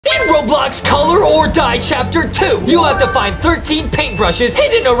Roblox Color or Die Chapter 2. You have to find 13 paintbrushes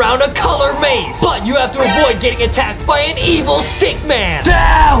hidden around a color maze. But you have to avoid getting attacked by an evil stick man.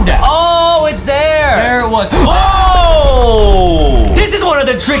 Down! Oh, it's there! There it was. Oh! This is one of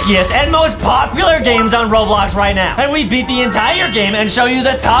the trickiest and most popular games on Roblox right now. And we beat the entire game and show you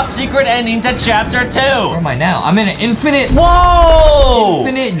the top secret ending to Chapter 2. Where am I now? I'm in an infinite... Whoa!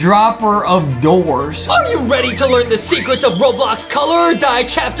 Infinite dropper of doors. Are you ready to learn the secrets of Roblox Color or Die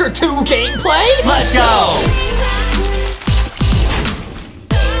Chapter 2 gameplay? Let's go!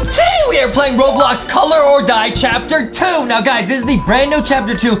 Today we are playing Roblox Color or Die Chapter 2. Now guys, this is the brand new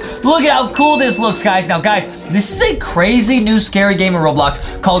Chapter 2. Look at how cool this looks, guys. Now guys, this is a crazy new scary game in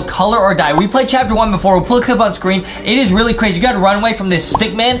Roblox called Color or Die. We played Chapter 1 before. We'll put a clip on screen. It is really crazy. You gotta run away from this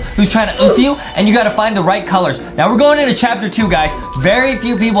stick man who's trying to oof you, and you gotta find the right colors. Now we're going into Chapter 2, guys. Very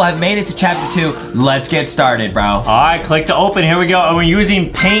few people have made it to Chapter 2. Let's get started, bro. All right, click to open. Here we go. And we're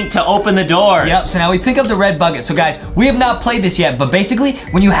using paint to open the doors. Yep, so now we pick up the red bucket. So guys, we have not played this yet, but basically,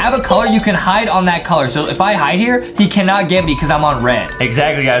 when you have a color, you can hide on that color. So if I hide here, he cannot get me because I'm on red.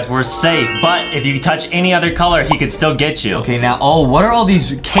 Exactly, guys. We're safe. But if you touch any other color, he could still get you. Okay, now, oh, what are all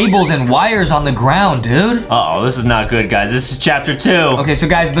these cables and wires on the ground, dude? Uh-oh, this is not good, guys. This is Chapter 2. Okay, so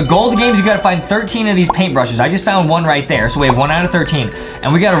guys, the goal of the game is you gotta find 13 of these paintbrushes. I just found one right there, so we have 1 out of 13.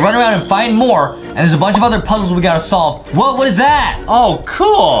 And we gotta run around and find more, and there's a bunch of other puzzles we gotta solve. Whoa, what is that? Oh,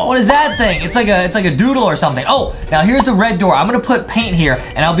 cool. What is that thing? It's like a doodle or something. Oh, now here's the red door. I'm gonna put paint here,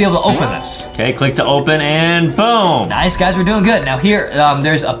 and I'll be able to open this. Okay, click to open, and boom. Nice, guys, we're doing good. Now here,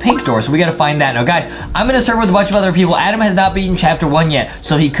 there's a pink door, so we gotta find that. Now, guys, I'm gonna serve with a bunch of other people. Adam has not beaten Chapter 1 yet,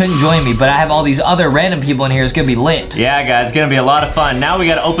 so he couldn't join me, but I have all these other random people in here. It's gonna be lit. Yeah, guys, it's gonna be a lot of fun. Now we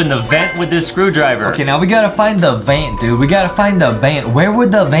gotta open the vent with this screwdriver. Okay, now we gotta find the vent, dude. We gotta find the vent. Where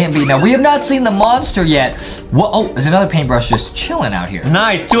would the vent be? Now, we have not seen the monster yet. What? Oh, there's another paintbrush just chilling out here.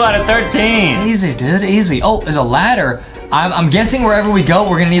 Nice, 2 out of 13. Easy, dude, easy. Oh, there's a ladder. I'm guessing wherever we go,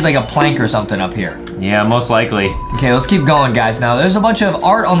 we're gonna need like a plank or something up here. Yeah, most likely. Okay, let's keep going, guys. Now, there's a bunch of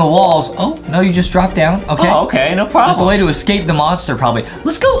art on the walls. Oh, no, you just dropped down. Okay. Oh, okay, no problem. Just a way to escape the monster, probably.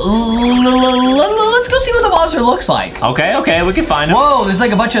 Let's go see what the monster looks like. Okay, we can find him. Whoa, there's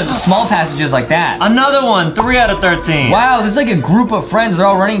like a bunch of small passages like that. Another one, 3 out of 13. Wow, this is like a group of friends. They're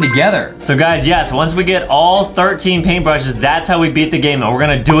all running together. So, guys, yes, once we get all 13 paintbrushes, that's how we beat the game, and we're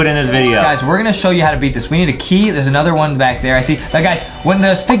gonna do it in this video. Guys, we're gonna show you how to beat this. We need a key. There's another one back there. I see. Now, guys, when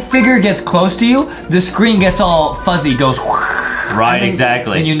the stick figure gets close to you, the screen gets all fuzzy, goes. Right,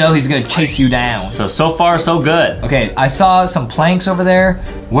 exactly. And you know he's gonna chase you down. So far, so good. Okay, I saw some planks over there.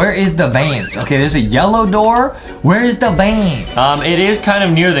 Where is the vans? Okay, there's a yellow door. Where is the van? It is kind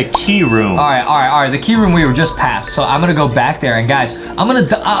of near the key room. All right. The key room we were just past. So I'm gonna go back there, and guys, I'm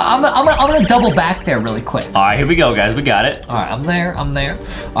gonna double back there really quick. All right, here we go, guys. We got it. All right, I'm there.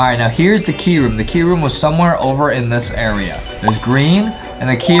 All right, now here's the key room. The key room was somewhere over in this area. There's green, and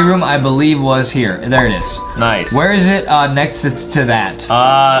the key room I believe was here. There it is. Nice. Where is it next to that?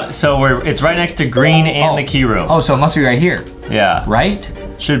 So it's right next to green and the key room. Oh, so it must be right here. Yeah. Right?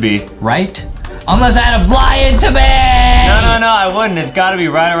 Should be. Right? Unless Adam's lying to me! No, I wouldn't. It's gotta be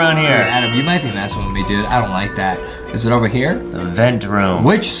right around here. Dude, Adam, you might be messing with me, dude. I don't like that. Is it over here? The vent room.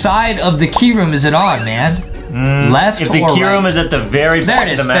 Which side of the key room is it on, man? Left or right? If the key room is at the very back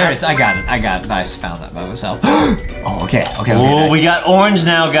of the map. There it is. I got it. Nice. Found that by myself. Oh, okay. Oh, nice. we got orange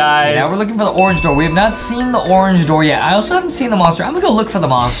now, guys. Now we're looking for the orange door. We have not seen the orange door yet. I also haven't seen the monster. I'm gonna go look for the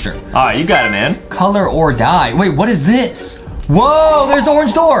monster. All right, you got it, man. Color or die. Wait, what is this? Whoa, there's the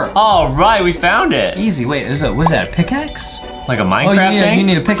orange door. All right, we found it. Easy. Wait, what is that, a pickaxe? Like a Minecraft thing? You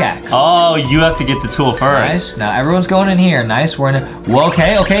need a pickaxe. Oh, you have to get the tool first. Nice. Now everyone's going in here. Nice. We're in a... Well,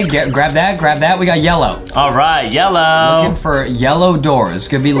 okay. Grab that. We got yellow. All right, yellow. Looking for yellow doors. It's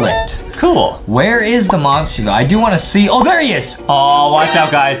gonna be lit. Cool. Where is the monster, though? I do want to see... Oh, there he is. Oh, watch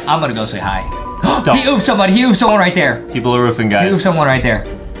out, guys. I'm gonna go say hi. He oofed somebody. He oofed someone right there. People are roofing, guys. He oofed someone right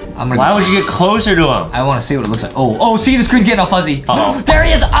there. Why would you get closer to him? I want to see what it looks like. Oh, see, the screen's getting all fuzzy. Uh-oh. There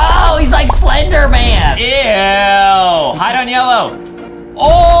he is. Oh, he's like Slender Man. Ew. Hide on yellow.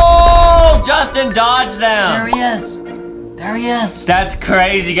 Oh, Justin dodged them. There he is. That's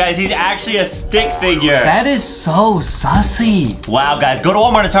crazy, guys. He's actually a stick figure. That is so sussy. Wow, guys. Go to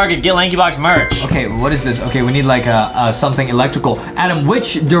Walmart and Target. Get LankyBox merch. Okay, what is this? Okay, we need like something electrical. Adam,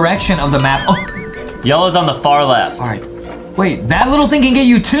 which direction of the map? Oh. Yellow's on the far left. All right. Wait, that little thing can get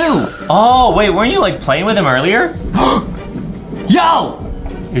you too. Oh, wait. Weren't you like playing with him earlier? Yo!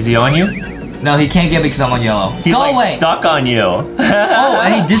 Is he on you? No, he can't get me because I'm on yellow. He's Go like away. stuck on you. Oh,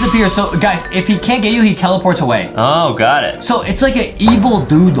 and he disappears. So, guys, if he can't get you, he teleports away. Oh, got it. So, it's like an evil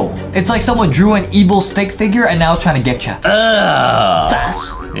doodle. It's like someone drew an evil stick figure and now trying to get you. Ugh.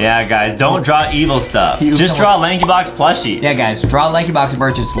 Sass. Yeah, guys, don't draw evil stuff. Just draw LankyBox plushies. Yeah, guys, draw LankyBox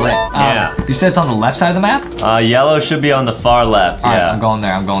merch. It's lit. Yeah. You said it's on the left side of the map? Yellow should be on the far left. All right, Yeah. I'm going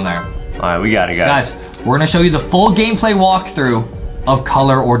there. I'm going there. All right, we got it, guys. Guys, we're going to show you the full gameplay walkthrough of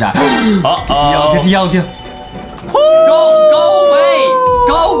Color or Die. Uh-oh. Get the yellow. Go away.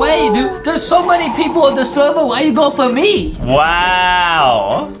 Go away, dude. There's so many people on the server. Why you go for me?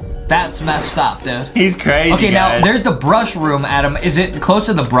 Wow. That's messed up, dude. He's crazy, Okay, guys. now, there's the brush room, Adam. Is it close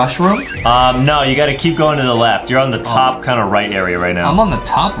to the brush room? No, you gotta keep going to the left. You're on the top kind of right area right now. I'm on the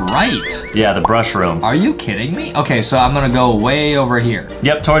top right. Yeah, the brush room. Are you kidding me? Okay, so I'm gonna go way over here.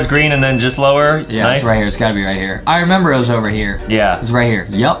 Yep, towards green and then just lower. Yeah, Nice. it's right here. It's gotta be right here. I remember it was over here. Yeah. It's right here.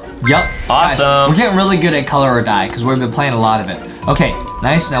 Yup. Awesome. Guys, we're getting really good at Color or Die because we've been playing a lot of it. Okay,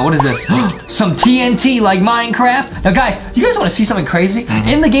 nice. Now, what is this? Some TNT like Minecraft. Now, guys, you guys want to see something crazy?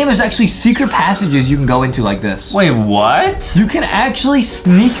 In the game, there's actually secret passages you can go into like this. Wait, what? You can actually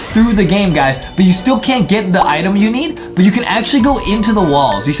sneak through the game, guys, but you still can't get the item you need, but you can actually go into the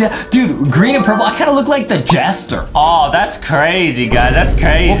walls. You see that? Dude, green and purple, I kind of look like the Jester. Oh, that's crazy, guys. That's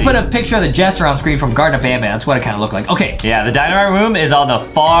crazy. We'll put a picture of the Jester on screen from Garden of Banban. That's what it kind of looked like. Okay. Yeah, the dynamite room is on the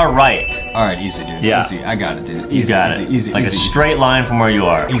far right. All right, easy, dude. Yeah. Easy. I got it, dude. Easy, You got easy, it. easy, like easy. a straight line from where you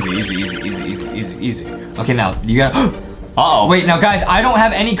are. Easy. Okay, now, you got Uh-oh. Wait, now, guys, I don't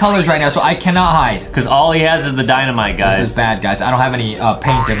have any colors right now, so I cannot hide. Because all he has is the dynamite, guys. This is bad, guys. I don't have any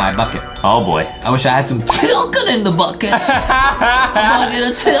paint in my bucket. Oh, boy. I wish I had some tilkin in the bucket. Bucket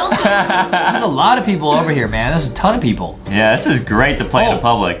of tilkin. There's a lot of people over here, man. There's a ton of people. Yeah, this is great to play in the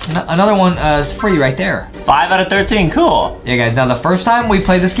public. Another one is free right there. 5 out of 13, cool. Yeah, guys, now the first time we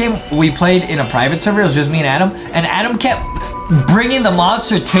played this game, we played in a private server. It was just me and Adam kept bringing the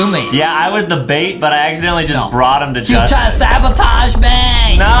monster to me. Yeah, I was the bait, but I accidentally just brought him to He Justin. tried to sabotage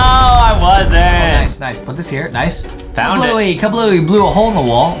me. No, I wasn't. Oh, nice. Put this here. Nice. Found it. Kablooey blew a hole in the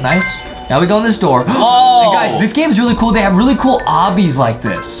wall. Nice. Now we go in this door. Oh. And guys, this game is really cool. They have really cool obbies like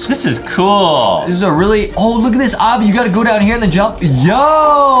this. This is cool. This is a really... Oh, look at this obby. You got to go down here and then jump.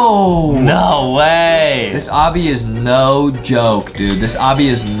 Yo! No way. This obby is no joke, dude. This obby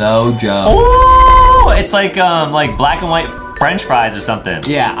is no joke. Ooh, it's like black and white French fries or something.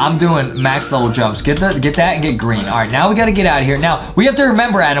 Yeah, I'm doing max level jumps. Get that and get green. All right, now we got to get out of here. Now, we have to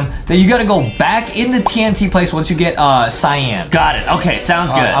remember, Adam, that you got to go back in the TNT place once you get cyan. Got it. Okay,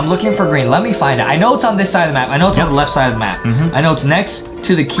 sounds good. I'm looking for green. Let me find it. I know it's on this side of the map. I know it's on the left side of the map. I know it's next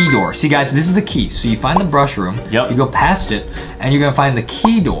to the key door. See, guys, this is the key. So you find the brush room. Yep. You go past it, and you're going to find the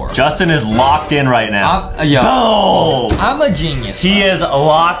key door. Justin is locked in right now. Boom! I'm a genius, bro. He is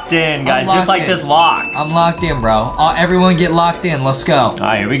locked in, guys, just like this lock. I'm locked in, bro. Everyone get locked in. Let's go. All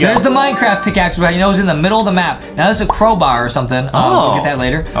right, here we go. There's the Minecraft pickaxe, right? You know it's in the middle of the map. Now there's a crowbar or something. We'll get that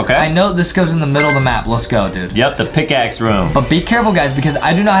later. Okay. I know this goes in the middle of the map. Let's go, dude. Yep, the pickaxe room. But be careful, guys, because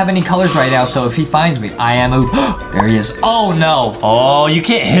I do not have any colors right now, so if he finds me, I am moved. There he is. Oh, no. Oh, you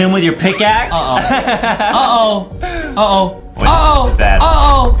can't hit him with your pickaxe?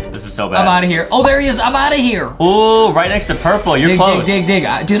 This is so bad. I'm out of here. Oh, there he is. I'm out of here. Ooh, right next to purple. You're close. Dig.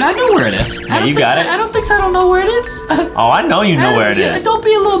 Dude, I know where it is. Yeah, you got it. I don't think so. I don't know where it is. Oh, I know you know where it is. Don't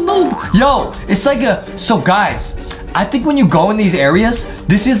be a little noob. Yo, it's like so guys, I think when you go in these areas,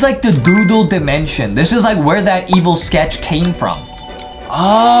 this is like the doodle dimension. This is like where that evil sketch came from.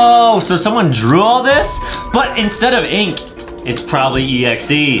 Oh, so someone drew all this? But instead of ink, it's probably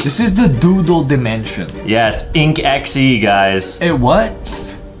EXE. This is the doodle dimension. Yes, Ink XE, guys. What?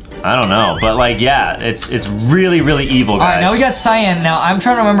 I don't know, but like, yeah, it's really, really evil, guys. All right, now we got cyan. Now, I'm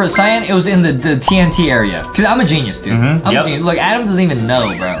trying to remember. Cyan, it was in the TNT area. Because I'm a genius, dude. I'm a genius. Look, Adam doesn't even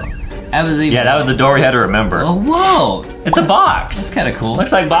know, bro. That was the door we had to remember. Oh, whoa. It's a box. That's kind of cool.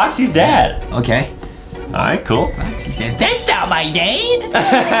 Looks like Boxy's dad. Okay. All right, cool. He says, that's not my dad.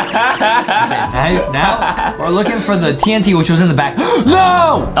 Nice. Now, we're looking for the TNT, which was in the back.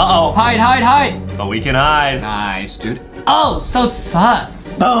 No! Uh-oh. Hide. But we can hide. Nice, dude. Oh, so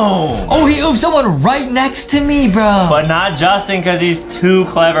sus. Boom. Oh, he oofed someone right next to me, bro. But not Justin, because he's too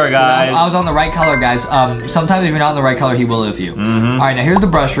clever, guys. I was on the right color, guys. Sometimes if you're not on the right color, he will oof you. All right, now here's the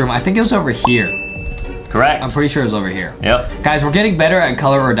brush room. I think it was over here. Correct. I'm pretty sure it was over here. Yep. Guys, we're getting better at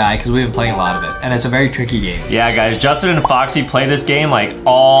Color or Die because we've been playing a lot of it. And it's a very tricky game. Yeah, guys, Justin and Foxy play this game like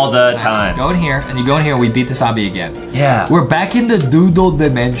all the time. Go in here, and you go in here, and we beat this obby again. Yeah. We're back in the doodle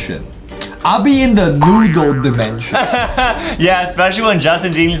dimension. I'll be in the noodle dimension. Yeah, especially when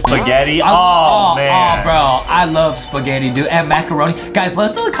Justin's eating spaghetti. Oh, man. Oh, bro. I love spaghetti, dude. And macaroni. Guys, let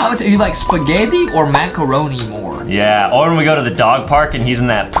us know in the comments if you like spaghetti or macaroni more. Yeah, or when we go to the dog park and he's in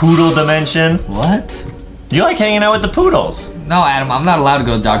that poodle dimension. What? You like hanging out with the poodles. No, Adam, I'm not allowed to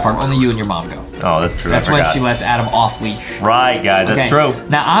go to the dog park. Only you and your mom go. Oh, that's true. That's when she lets Adam off leash. Right, guys, that's true.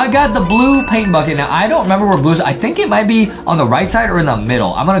 Now, I got the blue paint bucket. Now, I don't remember where blue is. I think it might be on the right side or in the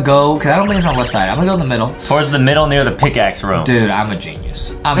middle. I'm gonna go, because I don't think it's on the left side. I'm gonna go in the middle. Towards the middle near the pickaxe room. Dude, I'm a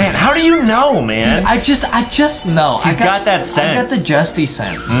genius. Man, how do you know, man? Dude, I just know. He's got that sense. I got the justy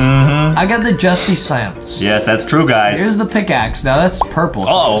sense. I got the justy sense. Yes, that's true, guys. Here's the pickaxe. Now, that's purple.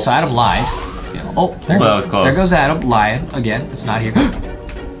 So Adam lied. Oh, there that was close. There goes Adam lying again. It's not here.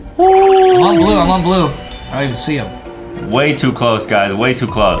 I'm on blue. I'm on blue. I don't even see him. Way too close, guys. Way too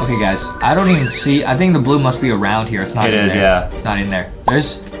close. Okay, guys. I don't even see. I think the blue must be around here. It's not in there. It is, yeah. It's not in there.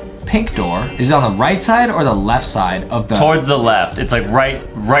 There's pink door. Is it on the right side or the left side of the? Towards the left. It's like right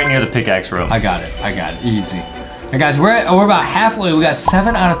near the pickaxe room. I got it. Easy. Hey guys, we're about halfway. We got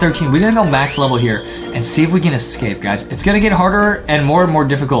 7 out of 13. We're gonna go max level here and see if we can escape, guys. It's gonna get harder and more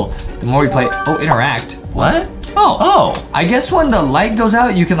difficult the more we play. Oh, interact. What? Oh. I guess when the light goes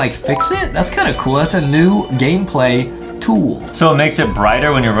out, you can like fix it. That's kind of cool. That's a new gameplay tool. So it makes it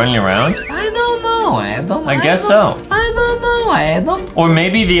brighter when you're running around? I don't know, Adam. I guess so. I don't know, Adam. Or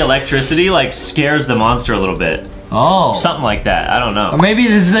maybe the electricity like scares the monster a little bit. Oh. Something like that. I don't know. Or maybe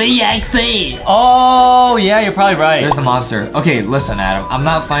this is the EXE. Oh, yeah, you're probably right. There's the monster. Okay, listen, Adam. I'm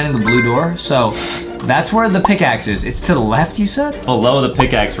not finding the blue door, so that's where the pickaxe is. It's to the left, you said? Below the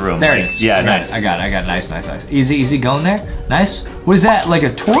pickaxe room. There it is. Yeah, nice. I got it. Nice. Easy going there. Nice. What is that, like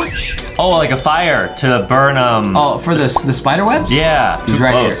a torch? Oh, like a fire to burn, Oh, for the spider webs? Yeah. He's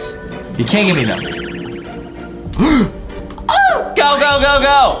right here. He can't get me, though. Go!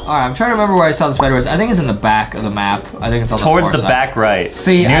 All right, I'm trying to remember where I saw the spider webs. I think it's in the back of the map. I think it's on towards the the side. back right.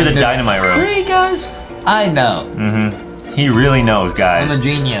 See, near the dynamite room. See, guys, I know. He really knows, guys. I'm a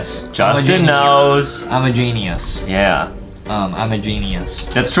genius. Justin knows. I'm a genius. Yeah. I'm a genius.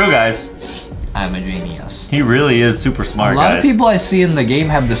 That's true, guys. I'm a genius. He really is super smart, guys. A lot of people I see in the game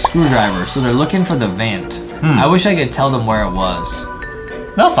have the screwdriver, so they're looking for the vent. I wish I could tell them where it was.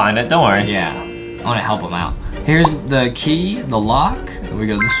 They'll find it. Don't worry. Yeah, I want to help them out. Here's the key, the lock. We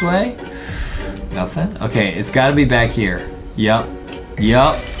go this way. Nothing. Okay, it's got to be back here. Yup.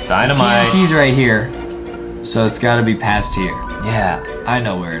 Dynamite. TNT's right here, so it's got to be past here. Yeah. I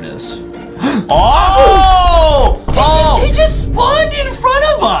know where it is. Oh! He just spawned in front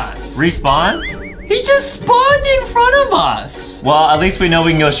of us. Respawn? He just spawned in front of us. Well, at least we know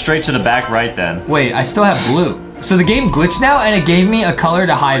we can go straight to the back right then. Wait, I still have blue. So the game glitched now, and it gave me a color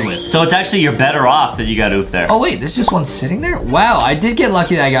to hide with. So it's actually, you're better off that you got oofed there. Oh wait, there's just one sitting there? Wow, I did get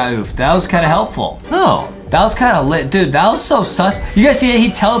lucky that I got oofed. That was kind of helpful. Oh. That was kind of lit. Dude, that was so sus. You guys see it? He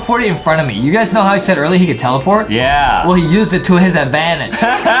teleported in front of me. You guys know how I said earlier he could teleport? Yeah. Well, he used it to his advantage.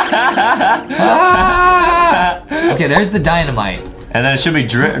 Okay, there's the dynamite. And then it should be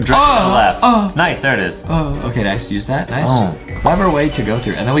dripped to the left. Nice, there it is. Okay, nice. Use that. Nice. Clever way to go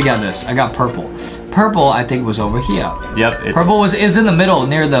through. And then we got this. I got purple. Purple, I think, was over here. Yep. Purple is in the middle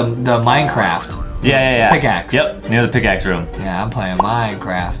near the Minecraft. Yeah. Pickaxe. Yep, near the pickaxe room. Yeah, I'm playing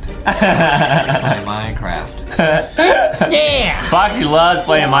Minecraft. Yeah! Foxy loves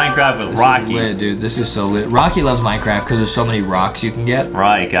playing Minecraft with Rocky. This is lit, dude. This is so lit. Rocky loves Minecraft because there's so many rocks you can get.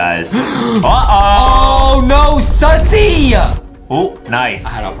 Right, guys. Oh, no, sussy! Oh, nice. I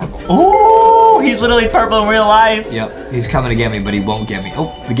had a purple. Ooh, he's literally purple in real life. Yep, he's coming to get me, but he won't get me.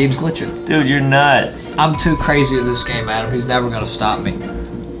 Oh, the game's glitching. Dude, you're nuts. I'm too crazy at this game, Adam. He's never gonna stop me.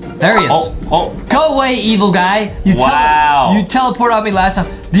 There he is. Oh. Go away, evil guy. You teleported on me last time.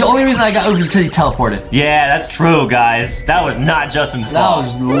 The only reason I got over is because he teleported. Yeah, that's true, guys. That was not Justin's fault.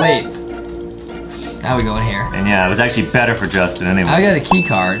 That was late. Now we go in here. And yeah, it was actually better for Justin anyway. I got a key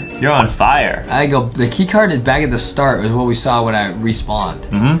card. You're on fire. The key card is back at the start. It was what we saw when I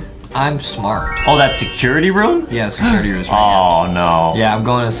respawned. I'm smart. Oh, that security room? Yeah, security room. Oh, no. Yeah, I'm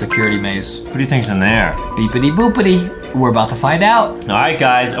going to security maze. What do you think's in there? Beepity boopity. We're about to find out. All right,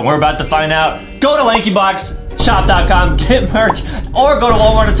 guys, and we're about to find out. Go to LankyBoxShop.com, get merch, or go to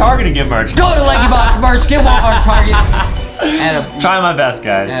Walmart or Target and get merch. Go to LankyBox merch, get Walmart or Target. Adam, try my best,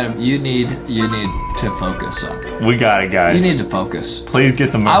 guys. Adam, you need to focus up. We got it, guys. You need to focus. Please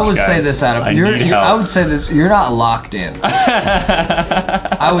get the merch, I would guys. say this, Adam. I would say this. You're not locked in.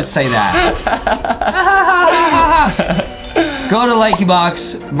 I would say that. Go to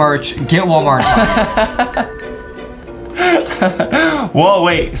LankyBox merch, get Walmart or Target. Whoa,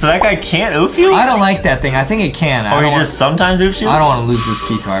 wait. So that guy can't oof you? I don't like that thing. I think it can. Or he just sometimes oofs you? I don't want to lose this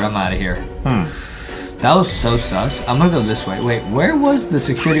key card. I'm out of here. That was so sus. I'm gonna go this way. Wait, where was the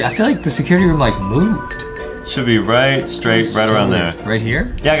security? I feel like the security room like moved. Should be right around there. Right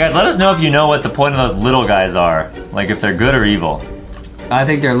here? Yeah, guys, let us know if you know what the point of those little guys are. Like if they're good or evil. I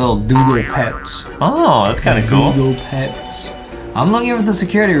think they're little doodle pets. Oh, that's kind of cool. Doodle pets. I'm looking for the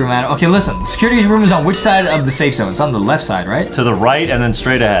security room at. Okay, listen. The security room is on which side of the safe zone? It's on the left side, right? To the right and then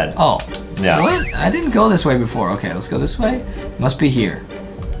straight ahead. Oh. Yeah. What? I didn't go this way before. Okay, let's go this way. Must be here.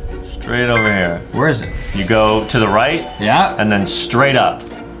 Straight over here. Where is it? You go to the right. Yeah. And then straight up.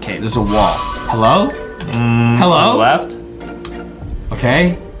 Okay, there's a wall. Hello? Hello? To the left.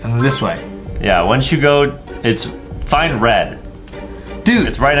 Okay, and then this way. Yeah, once you go, find red. Dude.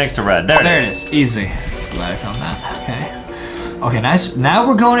 It's right next to red. There it is. Easy. Glad I found that. Okay. Okay, nice. Now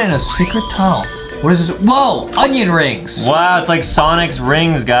we're going in a secret tunnel. What is this? Whoa! Onion rings! Wow, it's like Sonic's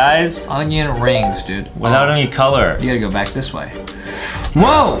rings, guys. Onion rings, dude. Without any color. You gotta go back this way.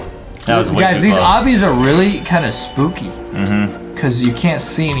 Whoa! That was way Guys, too these close. obbies are really kind of spooky. Because you can't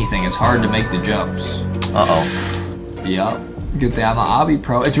see anything. It's hard to make the jumps. Uh-oh. Yup. Good thing I'm an obby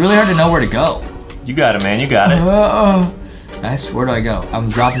pro. It's really hard to know where to go. You got it, man. You got it. Nice. Where do I go? I'm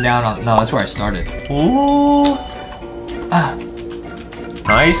dropping down on... No, that's where I started. Ooh.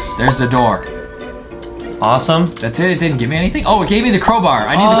 Nice. There's the door. Awesome. That's it? It didn't give me anything? Oh, it gave me the crowbar.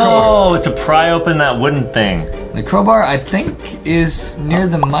 I need the crowbar. Oh, to pry open that wooden thing. The crowbar, I think, is near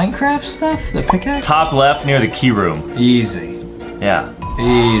the Minecraft stuff? The pickaxe? Top left near the key room. Easy. Yeah.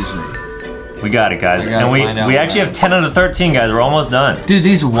 Easy. We got it, guys. gotta And find out we where actually have 10 out of 13, guys. We're almost done. Dude,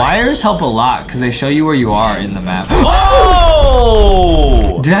 these wires help a lot because they show you where you are in the map.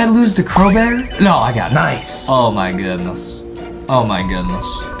 Oh! Did I lose the crowbar? No, I got it. Nice. Oh my goodness. Oh my goodness.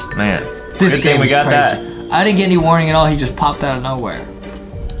 Man. This Good game thing we is got crazy. that. I didn't get any warning at all. He just popped out of nowhere.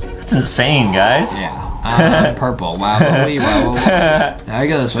 That's insane, guys. Yeah. I'm purple. Wow. Now I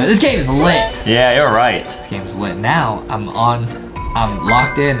go this way. This game is lit. Yeah, you're right. This game's lit. Now I'm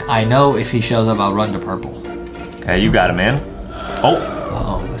locked in. I know if he shows up, I'll run to purple. Okay, you got it, man. Oh.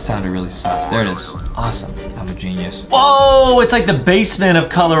 Uh-oh, that sounded really sus. There it is. Awesome. I'm a genius. Whoa, it's like the basement of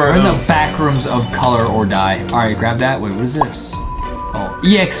Color or We're in the back rooms of Color or Die. All right, grab that. Wait, what is this? Oh,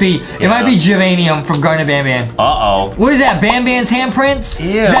 EXE. It might be Givanium from Garnet Bam Bam. Uh-oh. What is that? Bam Bam's handprints?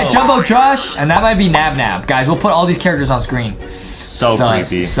 Ew. Is that Jumbo Josh? And that might be Nab Nab. Guys, we'll put all these characters on screen. So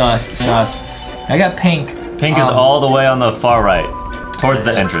creepy. Sus. I got pink. Pink is all the way on the far right, towards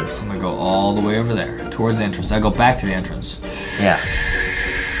the entrance. I'm gonna go all the way over there, towards the entrance. I go back to the entrance. Yeah.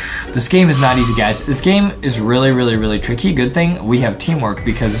 This game is not easy, guys. This game is really, really, really tricky. Good thing we have teamwork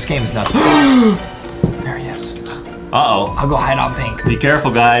because this game is not... There he is. Uh-oh. I'll go hide on pink. Be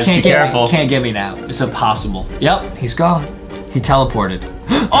careful, guys. Be careful. Can't get me now. It's impossible. Yep, he's gone. He teleported.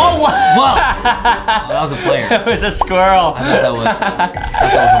 Oh, what? Whoa! Oh, that was a player. It was a squirrel. I thought that was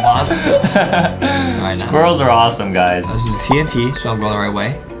a monster. All right, Squirrels are awesome, guys. This is the TNT, so I'm going the right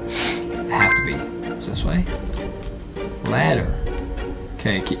way. I have to be. It's this way. Ladder.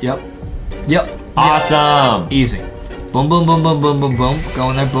 Okay, Yep. Awesome. Easy. Boom, boom, boom, boom, boom, boom, boom. Go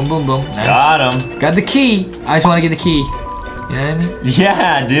in there, boom, boom, boom. Nice. Got him. Got the key. I just want to get the key. You know what I mean?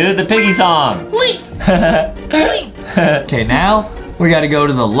 Yeah, dude, the piggy song. Okay, now we got to go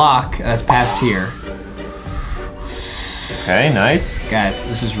to the lock that's past here. Okay, nice. Guys,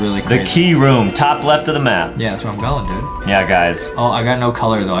 this is really crazy. The key room, top left of the map. Yeah, that's where I'm going, dude. Yeah, guys. Oh, I got no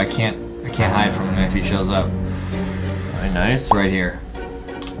color though. I can't hide from him if he shows up. Very nice. It's right here.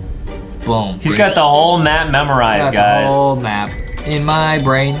 Boom. He's got the whole map memorized, guys. The whole map in my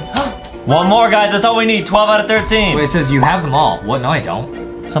brain. One more, guys. That's all we need. 12 out of 13. Wait, it says you have them all. What? No, I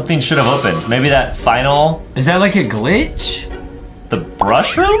don't. Something should have opened. Maybe that final... Is that like a glitch? The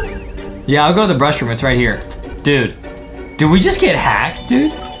brush room? Yeah, I'll go to the brush room. It's right here. Dude. Did we just get hacked,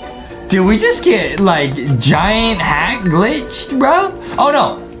 dude? Did we just get, like, giant hack glitched, bro? Oh,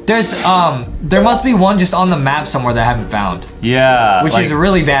 no. There must be one just on the map somewhere that I haven't found. Yeah. Which is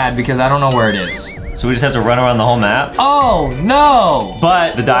really bad because I don't know where it is. So we just have to run around the whole map? Oh, no!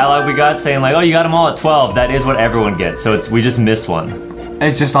 But the dialogue we got saying like, oh, you got them all at 12, that is what everyone gets. So we just missed one.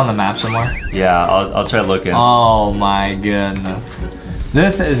 It's just on the map somewhere? Yeah, I'll try looking. Oh my goodness.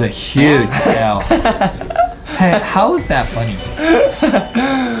 This is a huge L. Hey, how is that funny?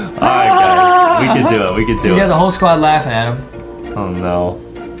 Alright guys, we can do it, we can do it. You got the whole squad laughing at him. Oh no.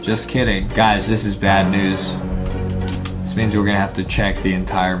 Just kidding. Guys, this is bad news. This means we're gonna have to check the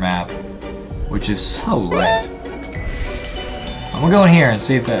entire map, which is so lit. I'm gonna go in here and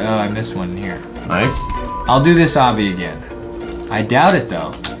see if I missed one in here. Nice. I'll do this obby again. I doubt it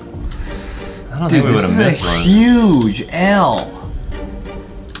though. I don't think we would have missed one. Huge L.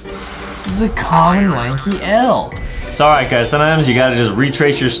 This is a common lanky L. It's alright, guys. Sometimes you gotta just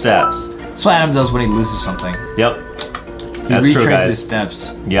retrace your steps. That's what Adam does when he loses something. Yep. He retraces his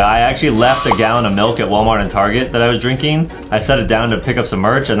steps. Yeah, I actually left a gallon of milk at Walmart and Target that I was drinking. I set it down to pick up some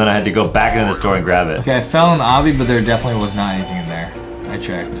merch, and then I had to go back into the store and grab it. Okay, I fell in the obby, but there definitely was not anything in there. I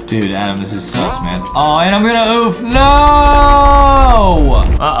checked. Dude, Adam, this is sus, man. Oh, and I'm gonna oof. No!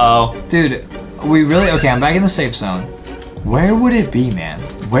 Uh-oh. Dude, we really... Okay, I'm back in the safe zone. Where would it be, man?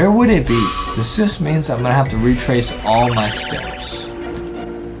 Where would it be? This just means I'm gonna have to retrace all my steps.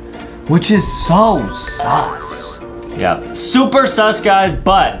 Which is so sus. Yeah, super sus, guys,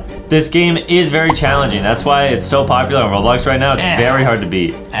 but this game is very challenging. That's why it's so popular on Roblox right now. It's very hard to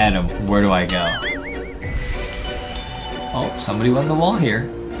beat. Adam, where do I go? Oh, somebody went on the wall here.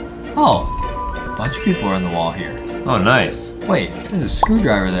 Oh, a bunch of people are on the wall here. Oh, nice. Wait, there's a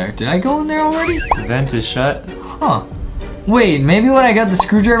screwdriver there. Did I go in there already? The vent is shut. Huh. Wait, maybe when I got the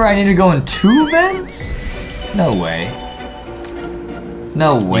screwdriver, I need to go in 2 vents? No way.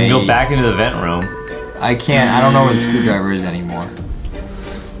 No way. You can go back into the vent room. I can't. I don't know where the screwdriver is anymore.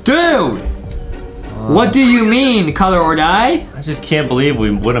 Dude! What do you mean, color or die? I just can't believe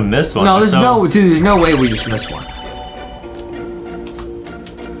we would have missed one. No, there's there's no way we just missed one.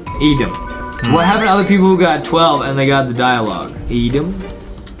 Edom. What happened to other people who got 12 and they got the dialogue? Edom?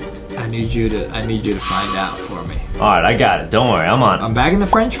 I need you to find out for me. Alright, I got it. Don't worry, I'm on it. I'm back in the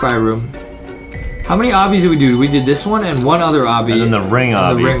French fry room. How many obbies did we do? We did this one and one other obby. And then the ring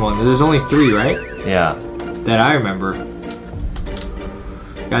obby. The ring one. There's only 3, right? Yeah. That I remember.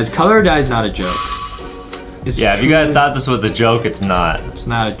 Guys, color or die is not a joke. It's yeah, if you guys thought this was a joke, it's not. It's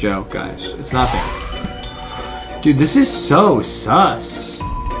not a joke, guys. It's not there. Dude, this is so sus.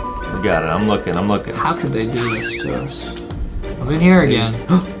 We got it. I'm looking. How could they do this to us? I'm in here again.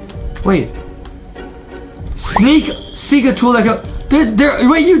 Wait. Seek a tool that go...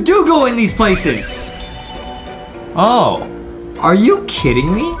 Wait, you do go in these places. Oh. Are you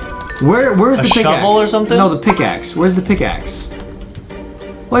kidding me? Where's the pickaxe? A shovel or something? No, the pickaxe. Where's the pickaxe?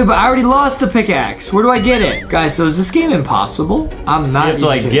 Wait, but I already lost the pickaxe. Where do I get it? Guys, so is this game impossible? I'm not. You have to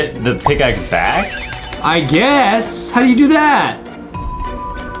like get the pickaxe back? I guess. How do you do that?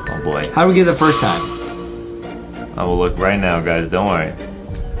 Oh boy. How do we get it the first time? I will look right now, guys. Don't worry.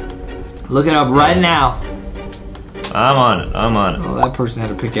 Look it up right now. I'm on it. Oh, that person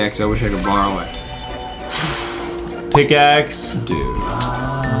had a pickaxe. I wish I could borrow it. Pickaxe. Dude.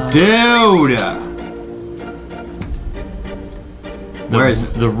 Dude! Where is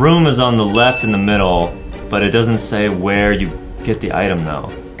it? The room is on the left in the middle, but it doesn't say where you get the item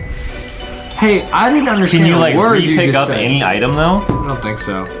though. Hey, I didn't understand. Can you like pick up any item though? I don't think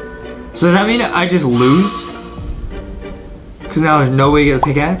so. So does that mean I just lose? Because now there's no way to get the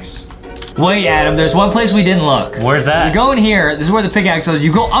pickaxe? Wait, Adam, there's one place we didn't look. Where's that? You go in here, this is where the pickaxe is.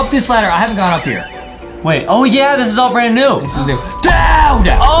 You go up this ladder. I haven't gone up here. Wait, oh yeah, this is all brand new. This is new. Down!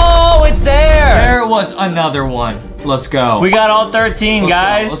 Oh, it's there! There was another one. Let's go. We got all 13,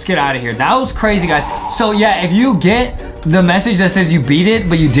 guys. Let's get out of here. That was crazy, guys. So yeah, if you get the message that says you beat it,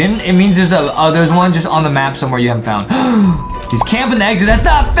 but you didn't, it means there's one just on the map somewhere you haven't found. He's camping the exit. That's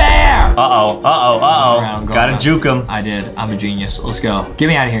not fair! Uh-oh. Gotta juke him. I did. I'm a genius. Let's go. Get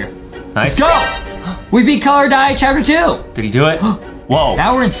me out of here. Nice. Let's go! We beat Color Die Chapter 2! Did he do it? Whoa.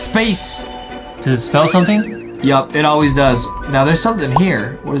 Now we're in space. Does it spell something? Yup, it always does. Now there's something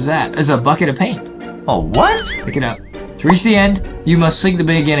here. What is that? There's a bucket of paint. Oh, what? Pick it up. To reach the end, you must sink the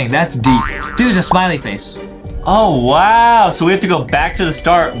beginning. That's deep. Dude, there's a smiley face. Oh, wow. So we have to go back to the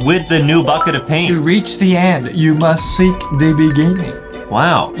start with the new bucket of paint. To reach the end, you must seek the beginning.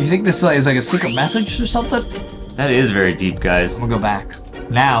 Wow. You think this is like a secret message or something? That is very deep, guys. We'll go back.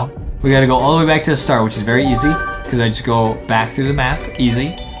 Now, we gotta go all the way back to the start, which is very easy, because I just go back through the map.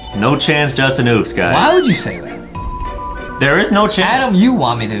 Easy. No chance Justin oofs, guys. Why would you say that? There is no chance. Adam, you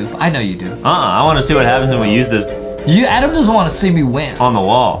want me to oof. I know you do. I want to see what happens when we use this. Adam doesn't want to see me win. On the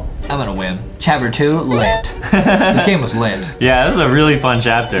wall. I'm gonna win. Chapter 2, lit. This game was lit. Yeah, this is a really fun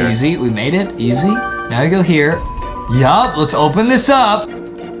chapter. Easy, we made it. Easy. Now we go here. Yup, let's open this up.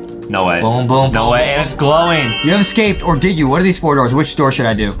 No way. Boom, boom, no boom, way, boom, and it's glowing. You have escaped, or did you? What are these 4 doors? Which door should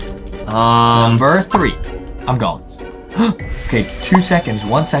I do? Number 3. I'm gone. Okay, 2 seconds,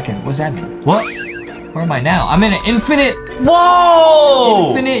 1 second. What does that mean? What? Where am I now? I'm in an infinite... Whoa!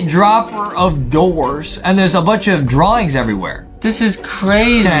 Infinite dropper of doors, and there's a bunch of drawings everywhere. This is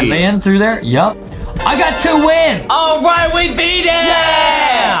crazy. Can I land through there? Yup. I got 2 wins! All right, we beat it!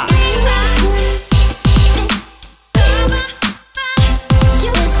 Yeah!